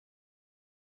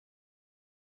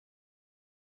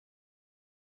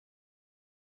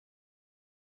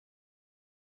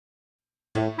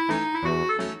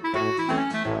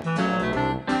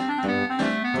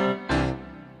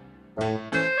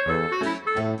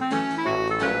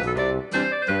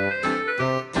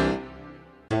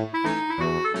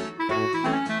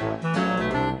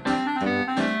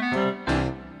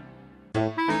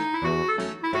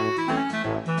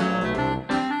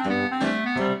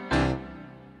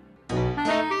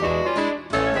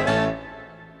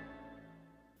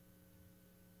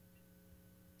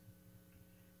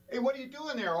you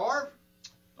doing there, Orv?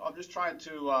 I'm just trying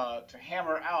to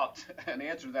hammer out an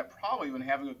answer to that problem we've been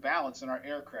having with balance in our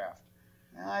aircraft.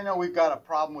 I know we've got a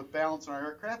problem with balance in our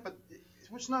aircraft, but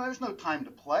there's no time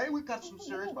to play. We've got some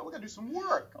serious, but we've got to do some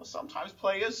work. Well, sometimes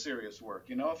play is serious work.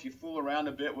 You know, if you fool around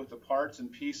a bit with the parts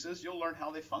and pieces, you'll learn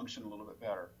how they function a little bit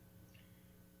better.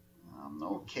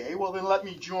 Okay, well then let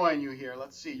me join you here.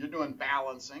 Let's see, you're doing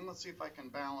balancing. Let's see if I can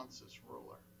balance this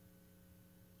ruler.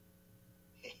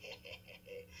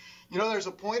 You know, there's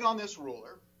a point on this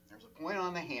ruler. There's a point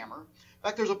on the hammer. In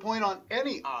fact, there's a point on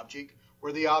any object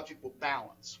where the object will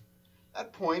balance.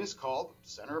 That point is called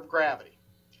center of gravity.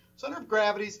 Center of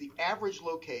gravity is the average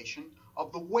location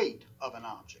of the weight of an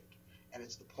object, and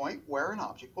it's the point where an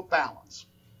object will balance.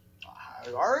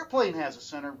 Our airplane has a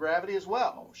center of gravity as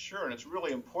well. Oh, sure, and it's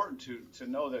really important to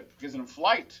know that because in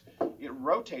flight, it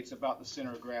rotates about the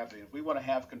center of gravity. If we want to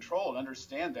have control and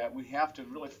understand that, we have to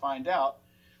really find out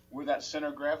where that center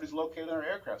of gravity is located in our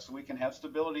aircraft so we can have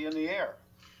stability in the air.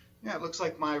 Yeah, it looks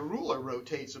like my ruler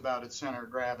rotates about its center of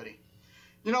gravity.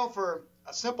 You know, for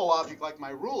a simple object like my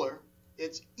ruler,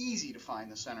 it's easy to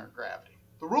find the center of gravity.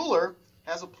 The ruler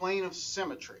has a plane of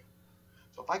symmetry.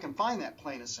 So if I can find that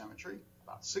plane of symmetry,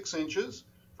 about 6 inches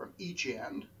from each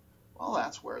end, well,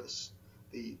 that's where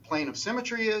the plane of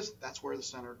symmetry is. That's where the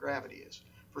center of gravity is.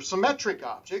 For symmetric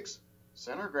objects,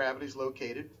 center of gravity is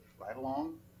located right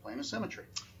along the plane of symmetry.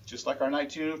 Just like our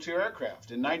 1902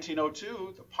 aircraft. In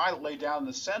 1902, the pilot lay down in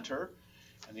the center,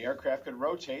 and the aircraft could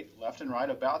rotate left and right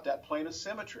about that plane of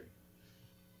symmetry.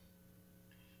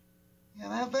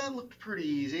 Yeah, that looked pretty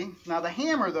easy. Now the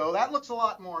hammer, though, that looks a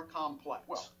lot more complex.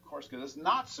 Well, of course, because it's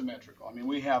not symmetrical. I mean,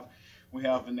 we have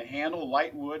in the handle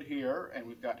light wood here, and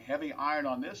we've got heavy iron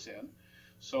on this end,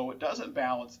 so it doesn't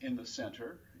balance in the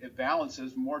center. It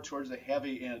balances more towards the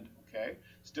heavy end. Okay,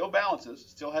 still balances,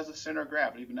 still has a center of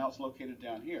gravity, but now it's located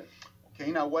down here.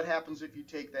 Okay, now what happens if you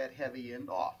take that heavy end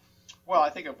off? Well, I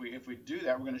think if we do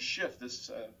that, we're going to shift this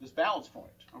balance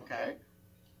point. Okay.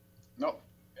 Nope,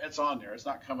 it's on there. It's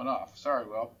not coming off. Sorry,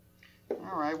 Will.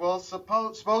 All right. Well,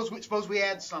 suppose we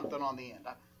add something on the end,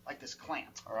 like this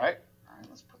clamp. All right. All right.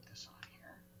 Let's put this on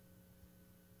here.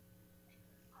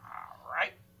 All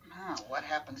right. Now, what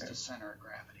happens to center of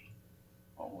gravity?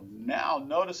 Well, now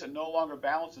notice it no longer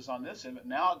balances on this end, but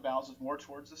now it balances more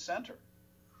towards the center.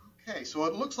 Okay, so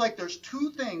it looks like there's two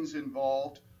things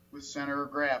involved with center of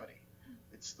gravity.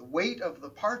 It's the weight of the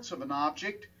parts of an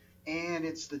object, and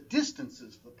it's the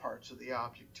distances of the parts of the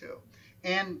object, too.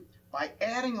 And by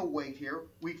adding a weight here,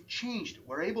 we've changed it.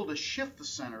 We're able to shift the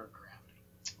center of gravity.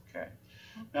 Okay.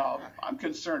 Now, I'm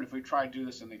concerned if we try to do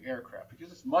this in the aircraft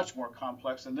because it's much more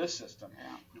complex than this system.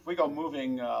 Yeah. If we go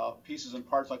moving pieces and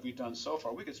parts like we've done so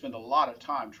far, we could spend a lot of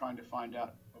time trying to find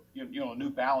out a new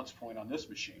balance point on this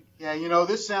machine. Yeah, you know,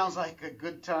 this sounds like a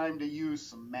good time to use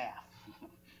some math.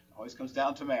 Always comes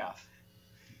down to math.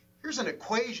 Here's an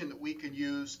equation that we can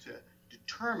use to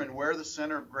determine where the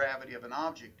center of gravity of an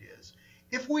object is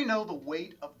if we know the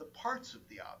weight of the parts of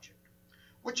the object.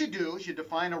 What you do is you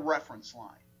define a reference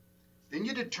line. Then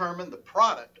you determine the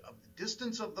product of the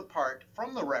distance of the part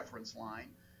from the reference line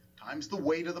times the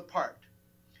weight of the part.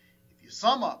 If you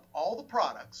sum up all the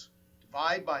products,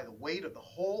 divide by the weight of the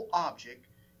whole object,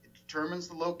 it determines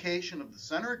the location of the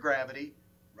center of gravity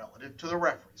relative to the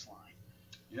reference line.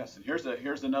 Yes, and here's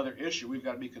another issue we've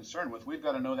got to be concerned with. We've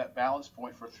got to know that balance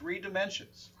point for 3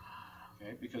 dimensions,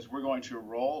 okay? Because we're going to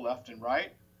roll left and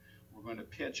right, we're going to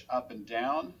pitch up and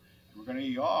down, and we're going to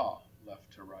yaw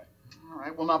left to right. All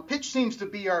right, well now pitch seems to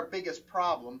be our biggest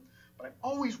problem, but I'm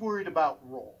always worried about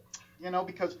roll. You know,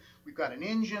 because we've got an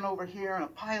engine over here and a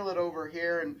pilot over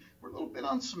here, and we're a little bit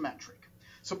unsymmetric.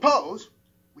 Suppose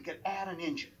we could add an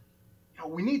engine. You know,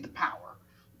 we need the power.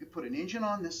 We could put an engine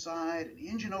on this side, an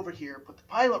engine over here, put the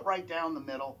pilot right down the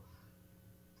middle.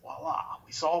 Voila,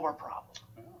 we solve our problem.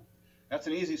 Well, that's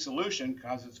an easy solution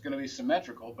because it's going to be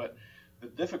symmetrical, but the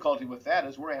difficulty with that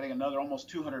is we're adding another almost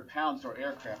 200 pounds to our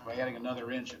aircraft by adding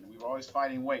another engine. We're always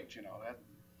fighting weight, you know.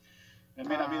 That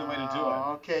may not be the way to do it.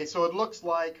 Okay, so it looks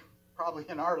like probably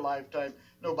in our lifetime,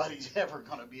 nobody's ever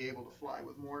going to be able to fly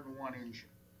with more than one engine.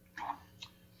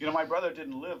 You know, my brother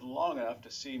didn't live long enough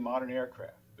to see modern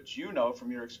aircraft, but you know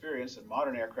from your experience that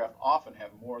modern aircraft often have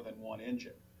more than one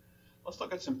engine. Let's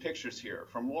look at some pictures here.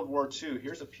 From World War II,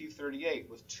 here's a P-38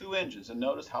 with 2 engines, and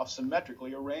notice how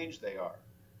symmetrically arranged they are.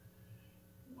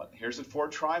 Here's a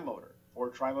Ford trimotor.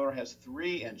 Ford trimotor has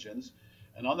 3 engines,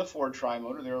 and on the Ford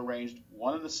trimotor, they're arranged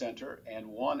 1 in the center and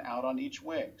 1 out on each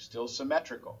wing, still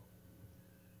symmetrical.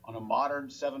 On a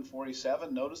modern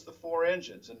 747, notice the 4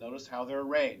 engines, and notice how they're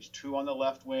arranged. 2 on the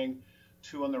left wing,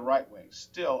 2 on the right wing.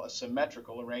 Still a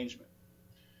symmetrical arrangement.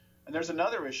 And there's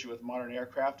another issue with modern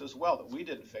aircraft as well that we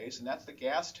didn't face, and that's the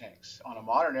gas tanks. On a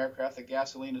modern aircraft, the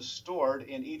gasoline is stored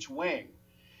in each wing.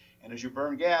 And as you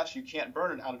burn gas, you can't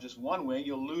burn it out of just one wing.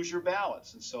 You'll lose your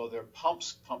balance. And so their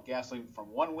pumps pump gasoline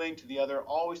from one wing to the other,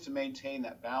 always to maintain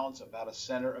that balance about a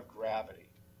center of gravity.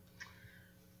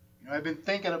 You know, I've been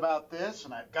thinking about this,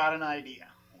 and I've got an idea.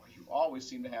 Well, you always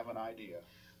seem to have an idea.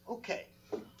 Okay.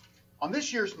 On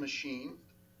this year's machine,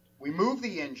 we move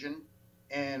the engine,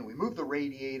 and we move the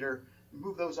radiator, we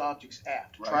move those objects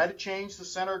aft. Right. Try to change the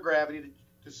center of gravity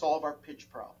to solve our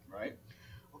pitch problem. Right.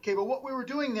 Okay, but what we were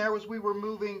doing there was we were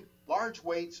moving large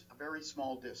weights a very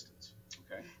small distance.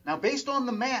 Okay. Now, based on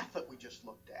the math that we just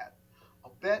looked at,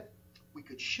 I'll bet we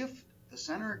could shift the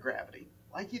center of gravity,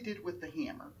 like you did with the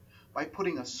hammer, by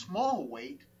putting a small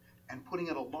weight and putting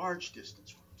it a large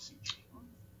distance from CG.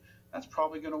 That's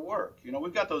probably going to work. You know,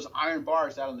 we've got those iron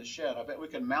bars out in the shed. I bet we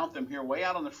can mount them here way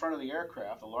out on the front of the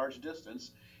aircraft, a large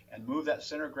distance, and move that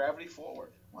center of gravity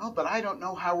forward. Well, but I don't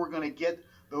know how we're going to get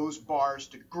those bars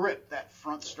to grip that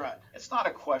front strut. It's not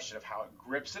a question of how it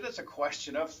grips it. It's a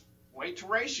question of weight to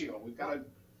ratio. We've got to...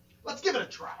 Let's give it a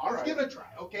try. All Let's right. give it a try,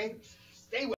 okay?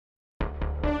 Stay with